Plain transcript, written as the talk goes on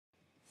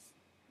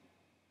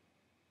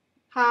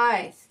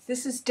Hi,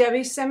 this is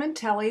Debbie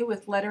Sementelli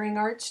with Lettering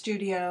Art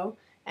Studio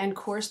and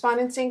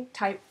Correspondence Ink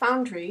Type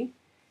Foundry,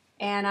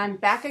 and I'm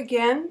back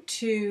again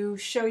to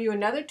show you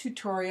another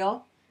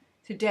tutorial.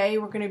 Today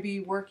we're going to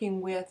be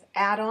working with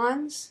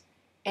add-ons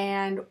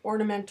and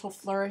ornamental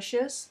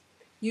flourishes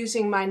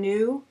using my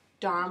new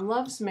Dom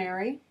Loves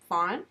Mary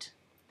font.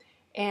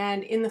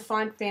 And in the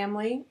font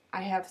family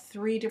I have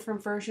three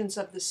different versions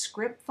of the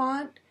script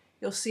font.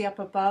 You'll see up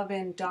above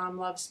in Dom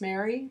Loves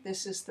Mary.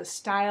 This is the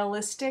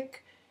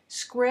stylistic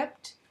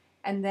script,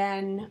 and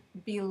then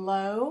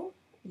below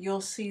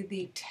you'll see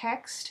the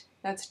text.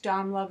 That's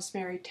Dom Loves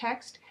Mary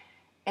text,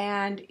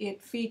 and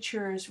it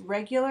features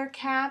regular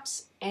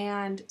caps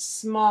and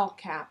small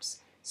caps,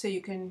 so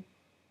you can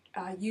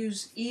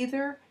use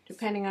either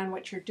depending on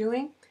what you're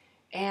doing,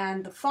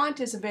 and the font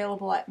is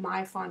available at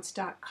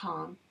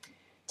myfonts.com.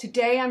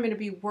 Today I'm going to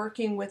be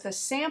working with a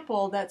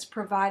sample that's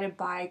provided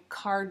by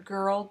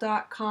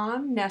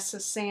cardgirl.com. Nessa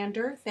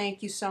Sander,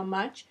 thank you so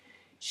much.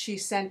 She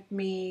sent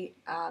me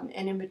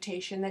an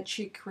invitation that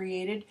she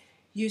created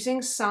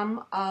using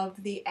some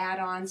of the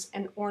add-ons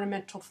and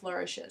ornamental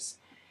flourishes.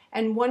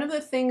 And one of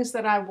the things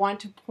that I want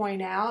to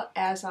point out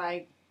as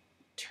I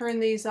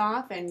turn these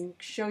off and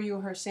show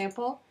you her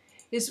sample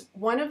is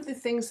one of the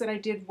things that I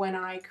did when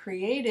I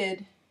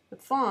created the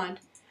font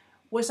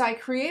was I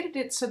created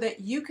it so that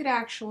you could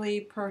actually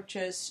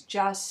purchase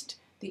just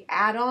the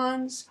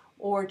add-ons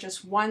or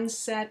just one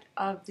set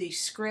of the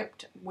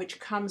script which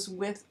comes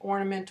with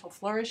ornamental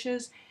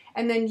flourishes,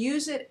 and then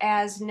use it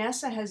as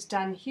Nessa has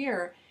done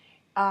here,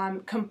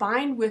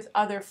 combined with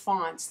other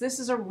fonts. This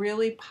is a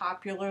really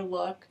popular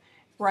look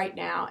right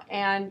now,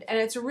 and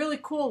it's a really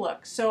cool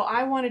look. So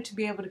I wanted to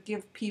be able to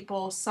give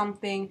people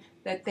something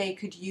that they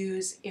could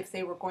use if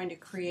they were going to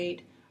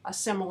create a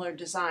similar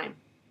design.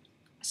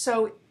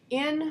 So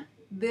in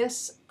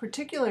this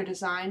particular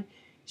design,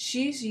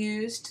 she's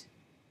used,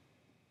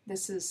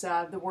 this is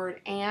the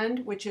word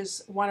 "and," which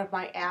is one of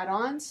my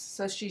add-ons.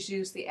 So she's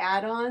used the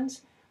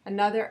add-ons.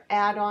 Another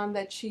add-on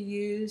that she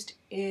used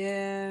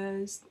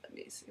is, let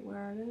me see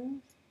where it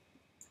is.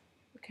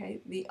 Okay,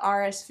 the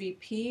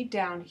RSVP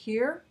down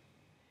here.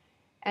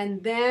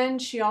 And then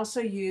she also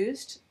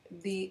used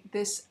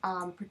this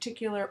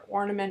particular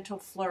ornamental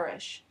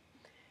flourish.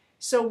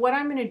 So what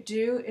I'm going to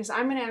do is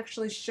I'm going to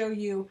actually show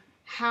you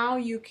how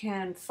you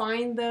can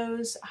find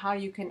those, how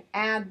you can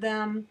add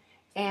them,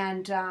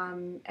 and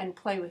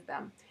play with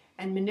them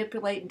and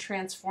manipulate and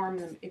transform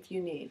them if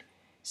you need.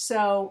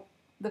 So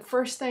the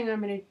first thing I'm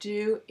going to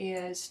do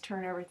is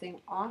turn everything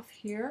off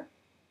here,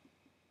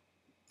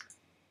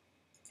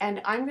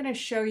 and I'm going to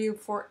show you,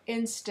 for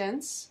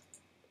instance,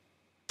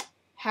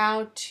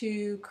 how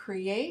to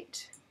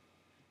create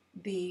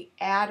the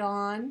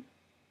add-on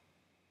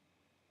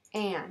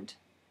and.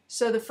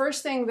 So the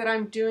first thing that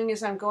I'm doing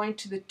is I'm going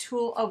to the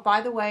tool. Oh,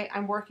 by the way,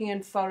 I'm working in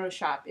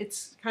Photoshop.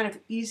 It's kind of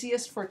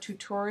easiest for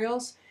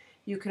tutorials.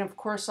 You can, of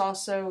course,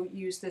 also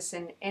use this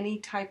in any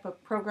type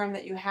of program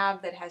that you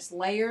have that has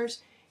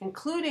layers,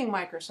 including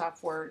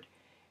Microsoft Word.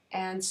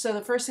 And so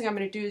the first thing I'm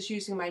going to do is,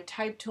 using my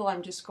type tool,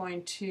 I'm just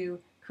going to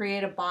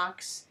create a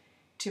box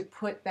to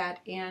put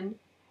that in.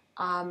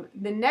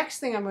 The next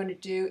thing I'm going to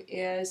do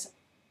is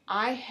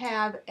I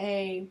have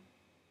a,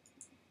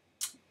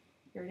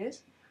 here it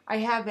is. I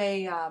have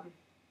a, let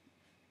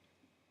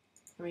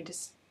me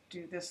just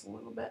do this a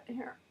little bit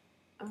here.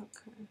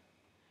 Okay.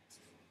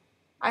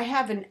 I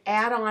have an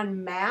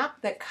add-on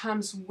map that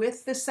comes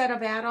with the set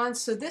of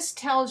add-ons. So this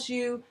tells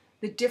you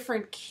the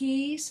different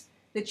keys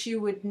that you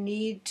would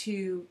need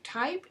to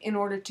type in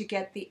order to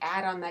get the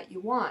add-on that you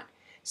want.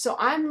 So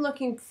I'm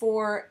looking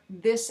for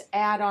this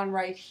add-on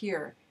right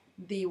here,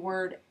 the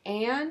word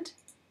 "and"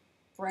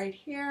 right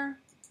here,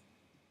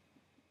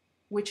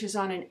 which is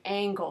on an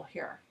angle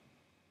here.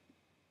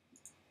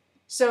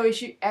 So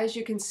as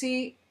you can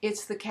see,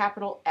 it's the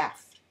capital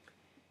F.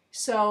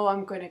 So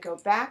I'm going to go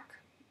back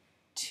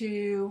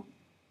to,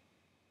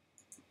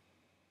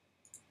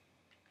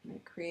 I'm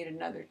going to create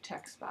another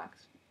text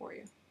box for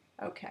you.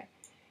 Okay,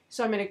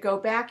 so I'm going to go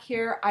back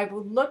here. I've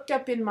looked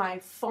up in my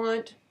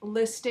font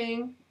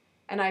listing,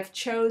 and I've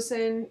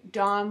chosen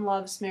Dom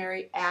Loves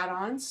Mary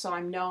add-ons, so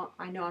I know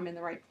I'm in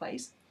the right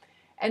place.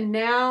 And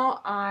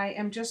now I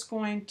am just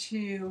going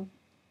to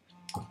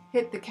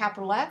hit the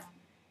capital F,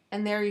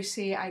 and there you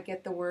see I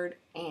get the word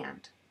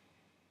 "and."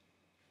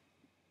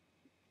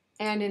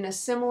 And in a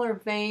similar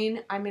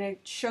vein, I'm going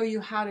to show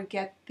you how to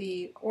get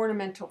the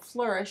ornamental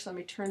flourish. Let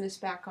me turn this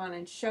back on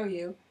and show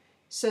you.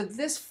 So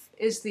this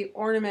is the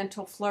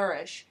ornamental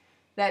flourish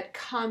that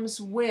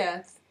comes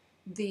with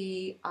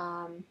the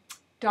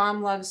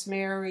Dom Loves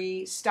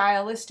Mary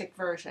stylistic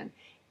version.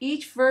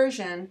 Each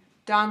version,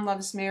 Dom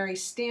Loves Mary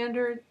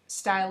Standard,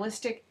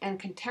 Stylistic, and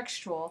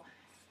Contextual,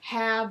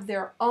 have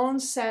their own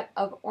set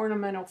of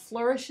ornamental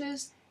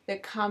flourishes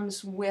that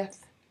comes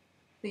with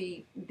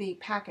the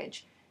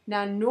package.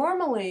 Now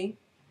normally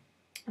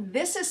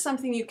this is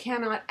something you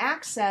cannot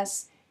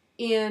access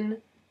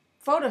in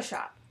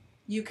Photoshop.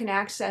 You can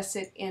access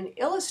it in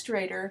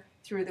Illustrator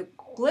through the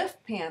glyph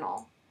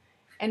panel,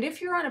 And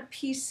if you're on a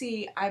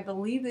PC, I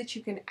believe that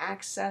you can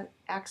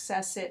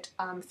access it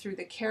through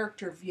the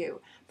character view.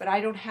 But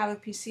I don't have a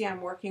PC,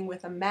 I'm working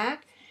with a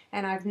Mac,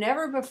 and I've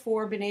never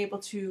before been able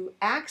to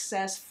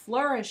access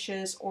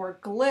flourishes or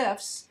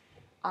glyphs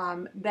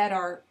that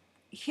are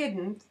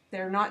hidden.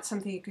 They're not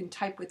something you can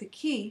type with a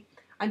key,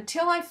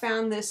 until I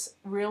found this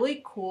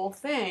really cool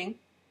thing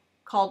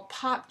called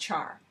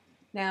PopChar.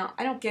 Now,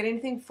 I don't get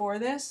anything for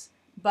this,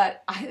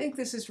 but I think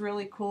this is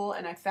really cool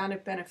and I found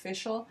it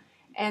beneficial.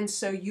 And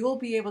so you'll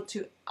be able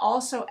to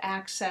also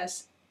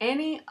access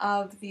any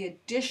of the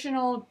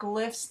additional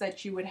glyphs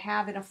that you would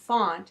have in a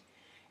font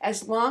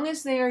as long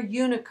as they are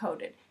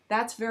unicoded.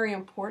 That's very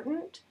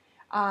important.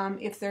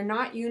 If they're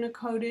not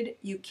unicoded,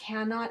 you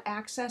cannot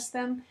access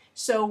them.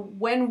 So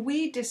when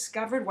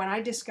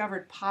I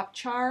discovered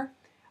PopChar,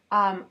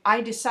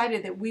 I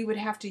decided that we would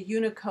have to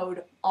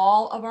unicode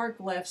all of our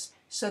glyphs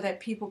so that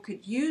people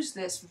could use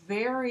this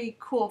very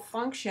cool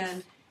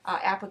function,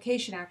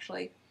 application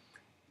actually,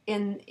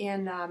 in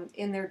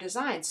their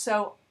design.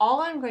 So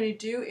all I'm going to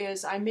do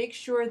is I make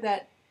sure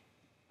that,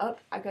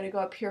 I've got to go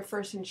up here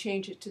first and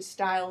change it to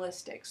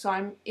stylistic. So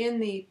I'm in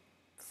the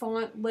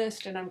font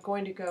list and I'm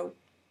going to go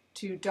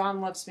to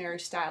Dawn Loves Mary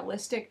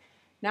Stylistic.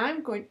 Now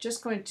I'm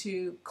just going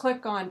to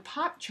click on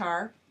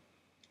PopChar,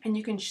 and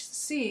you can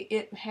see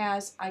it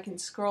has, I can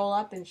scroll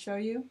up and show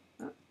you.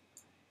 Oh,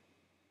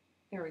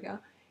 there we go.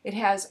 It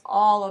has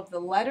all of the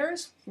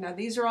letters. Now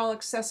these are all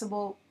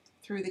accessible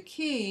through the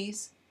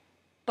keys,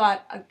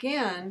 but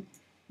again,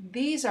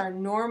 these are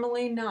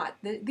normally not.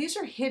 These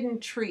are hidden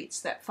treats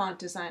that font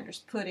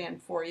designers put in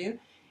for you.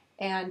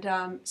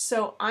 And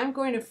so I'm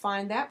going to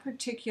find that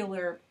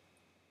particular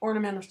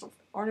ornamental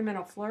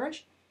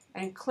flourish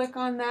and click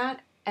on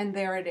that, and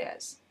there it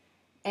is.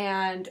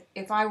 And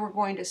if I were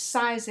going to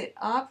size it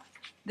up,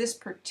 this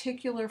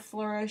particular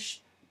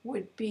flourish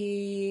would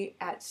be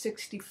at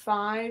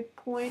 65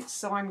 points.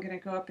 So I'm going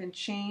to go up and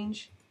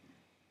change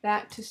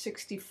that to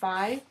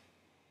 65.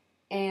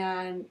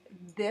 And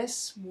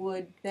this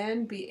would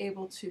then be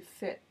able to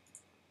fit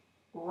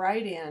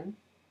right in.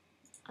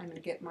 I'm going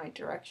to get my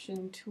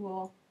direction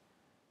tool,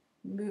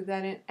 move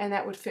that in, and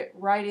that would fit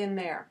right in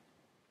there.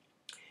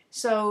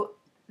 So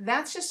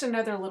that's just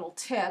another little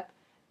tip.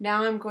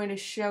 Now I'm going to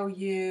show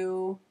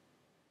you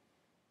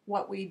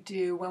what we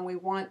do when we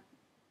want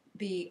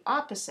the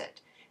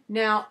opposite.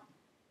 Now,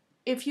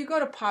 if you go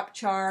to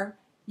PopChar,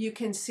 you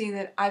can see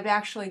that I've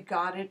actually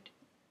got it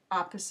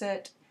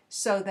opposite,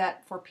 so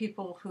that for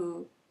people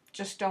who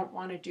just don't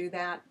want to do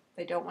that,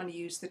 they don't want to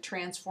use the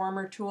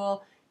transformer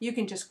tool, you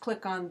can just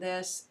click on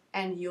this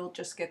and you'll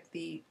just get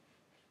the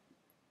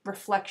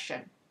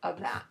reflection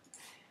of that.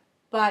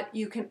 But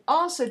you can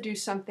also do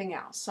something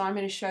else. So I'm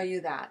going to show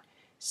you that.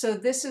 So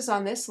this is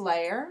on this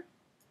layer,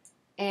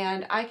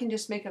 and I can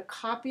just make a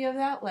copy of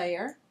that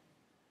layer.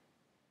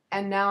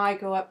 And now I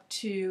go up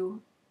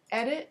to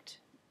Edit,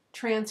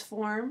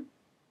 Transform,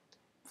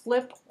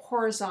 Flip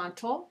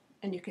Horizontal,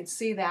 and you can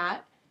see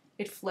that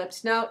it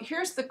flips. Now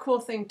here's the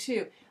cool thing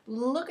too.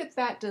 Look at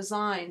that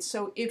design.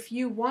 So if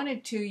you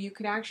wanted to, you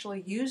could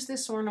actually use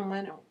this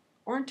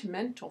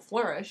ornamental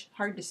flourish,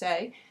 hard to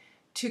say,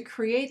 to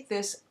create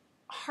this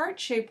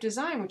heart-shaped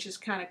design, which is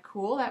kind of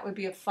cool. That would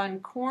be a fun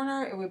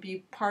corner. It would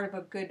be part of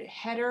a good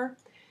header.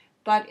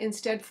 But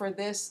instead for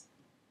this,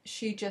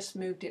 she just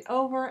moved it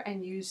over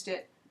and used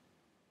it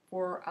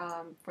for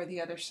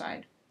the other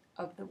side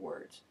of the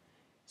words.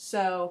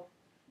 So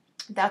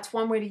that's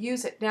one way to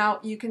use it. Now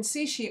you can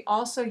see she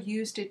also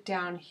used it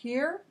down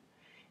here.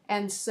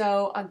 And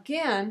so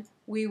again,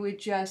 we would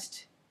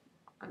just,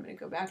 I'm going to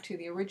go back to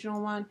the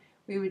original one,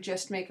 we would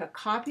just make a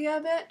copy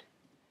of it,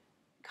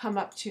 come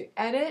up to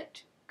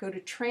Edit, go to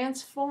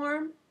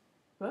Transform,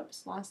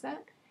 whoops, lost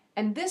that,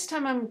 and this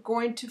time I'm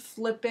going to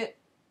flip it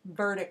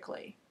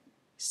vertically.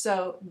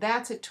 So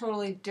that's a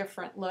totally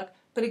different look.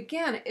 But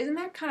again, isn't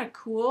that kind of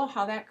cool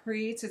how that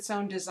creates its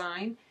own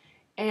design?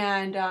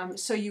 And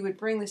so you would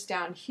bring this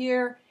down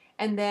here,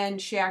 and then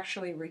she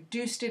actually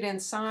reduced it in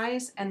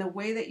size. And the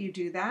way that you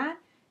do that,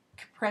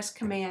 press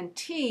Command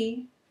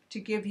T to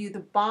give you the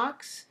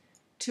box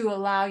to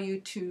allow you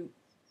to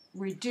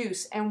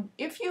reduce. And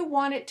if you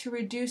want it to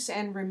reduce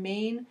and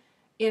remain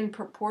in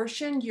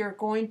proportion, you're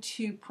going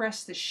to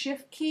press the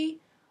Shift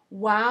key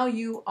while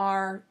you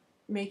are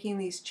making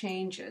these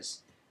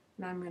changes.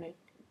 And I'm going to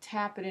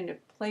tap it into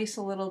place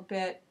a little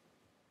bit.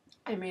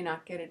 I may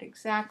not get it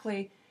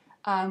exactly.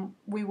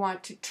 We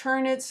want to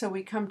turn it so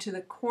we come to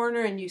the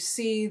corner and you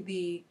see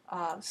the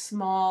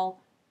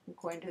small, I'm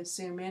going to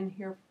zoom in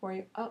here for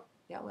you. Oh,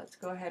 yeah, let's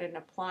go ahead and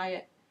apply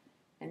it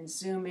and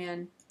zoom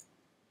in.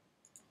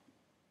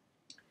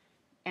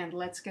 And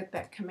let's get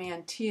that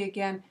Command T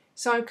again.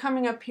 So I'm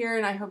coming up here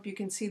and I hope you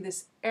can see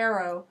this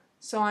arrow.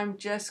 So I'm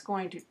just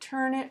going to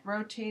turn it,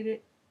 rotate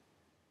it,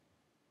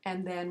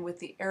 and then with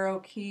the arrow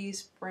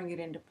keys, bring it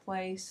into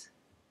place.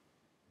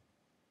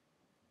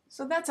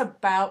 So that's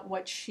about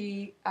what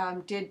she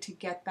did to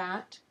get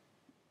that.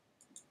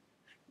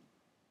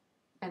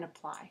 And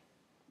apply.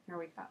 There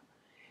we go.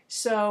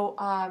 So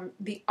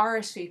the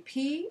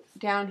RSVP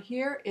down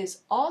here is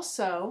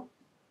also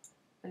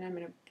And I'm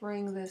going to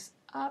bring this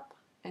up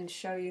and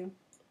show you,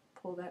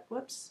 pull that,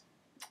 whoops.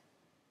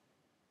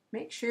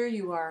 Make sure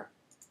you are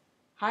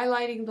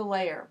highlighting the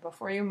layer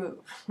before you move.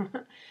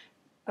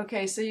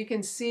 Okay, so you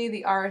can see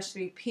the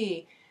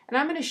RSVP. And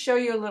I'm going to show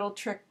you a little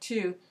trick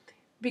too,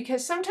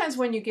 because sometimes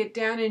when you get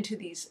down into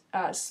these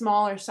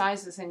smaller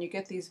sizes and you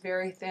get these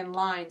very thin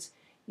lines,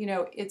 you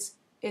know,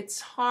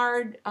 it's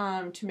hard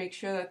to make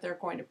sure that they're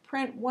going to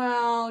print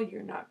well.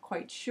 You're not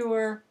quite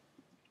sure.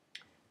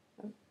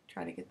 I'll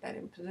try to get that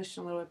in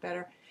position a little bit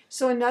better.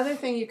 So another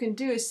thing you can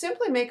do is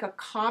simply make a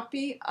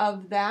copy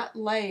of that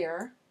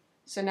layer.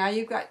 So now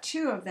you've got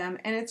two of them,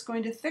 and it's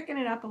going to thicken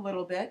it up a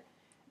little bit.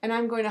 And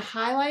I'm going to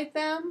highlight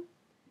them,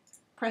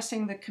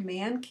 pressing the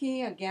Command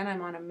key. Again,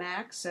 I'm on a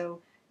Mac,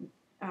 so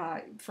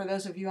for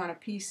those of you on a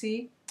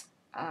PC,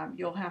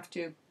 you'll have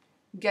to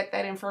get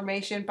that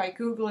information by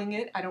Googling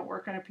it. I don't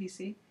work on a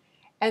PC.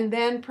 And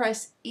then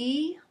press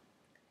E,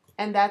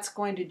 and that's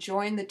going to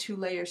join the two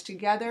layers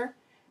together.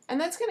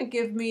 And that's going to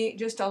give me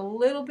just a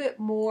little bit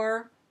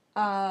more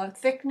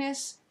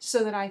thickness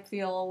so that I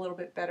feel a little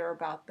bit better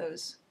about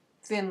those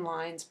thin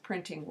lines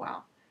printing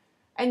well.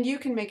 And you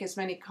can make as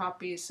many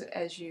copies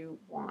as you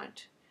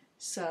want.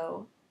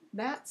 So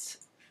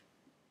that's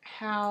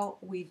how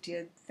we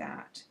did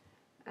that.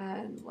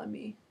 And we're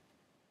going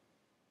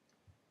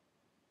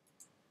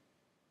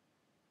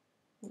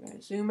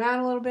to zoom out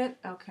a little bit.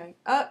 Okay,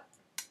 up.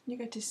 You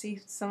get to see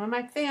some of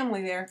my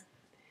family there.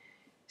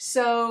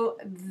 So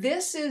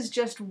this is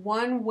just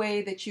one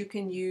way that you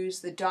can use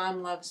the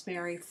Dawn Loves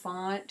Mary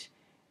font.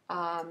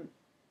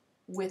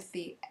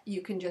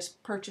 You can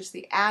just purchase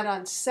the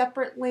add-on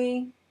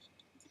separately.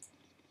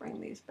 Bring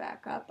these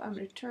back up. I'm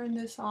going to turn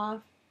this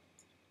off.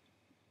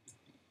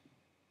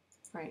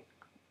 Right,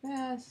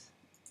 this.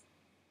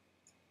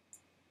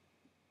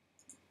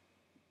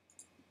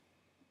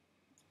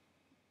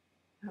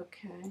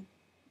 Okay.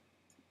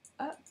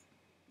 Up.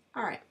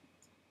 All right.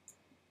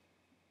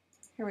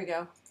 Here we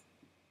go.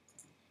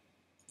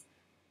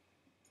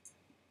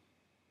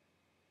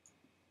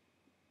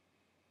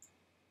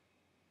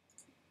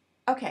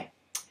 Okay.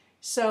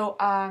 So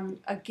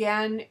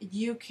again,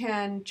 you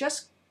can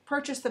just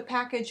purchase the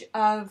package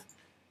of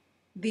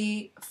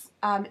the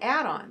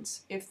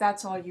add-ons if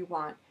that's all you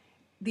want.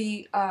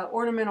 The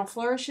ornamental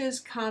flourishes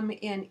come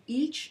in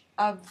each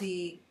of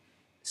the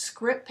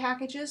script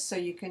packages, so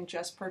you can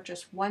just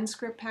purchase one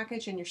script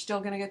package and you're still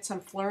going to get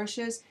some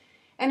flourishes.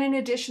 And in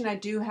addition, I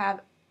do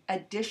have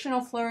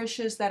additional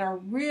flourishes that are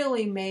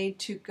really made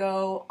to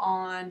go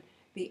on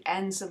the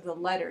ends of the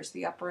letters,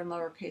 the upper and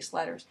lowercase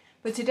letters.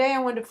 But today I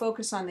wanted to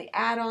focus on the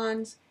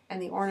add-ons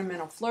and the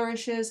ornamental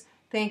flourishes.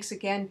 Thanks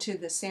again to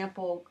the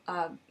sample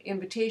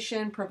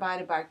invitation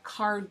provided by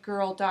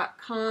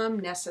cardgirl.com,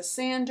 Nessa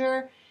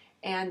Sander,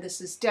 and this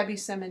is Debbie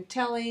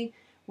Sementelli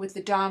with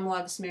the Dawn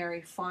Loves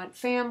Mary font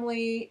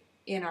family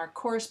in our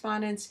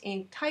Correspondence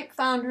Ink Type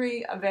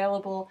Foundry,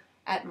 available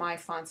at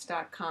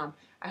myfonts.com.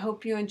 I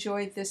hope you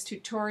enjoyed this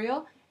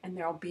tutorial, and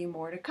there will be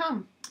more to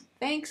come.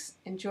 Thanks.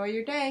 Enjoy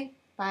your day.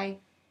 Bye.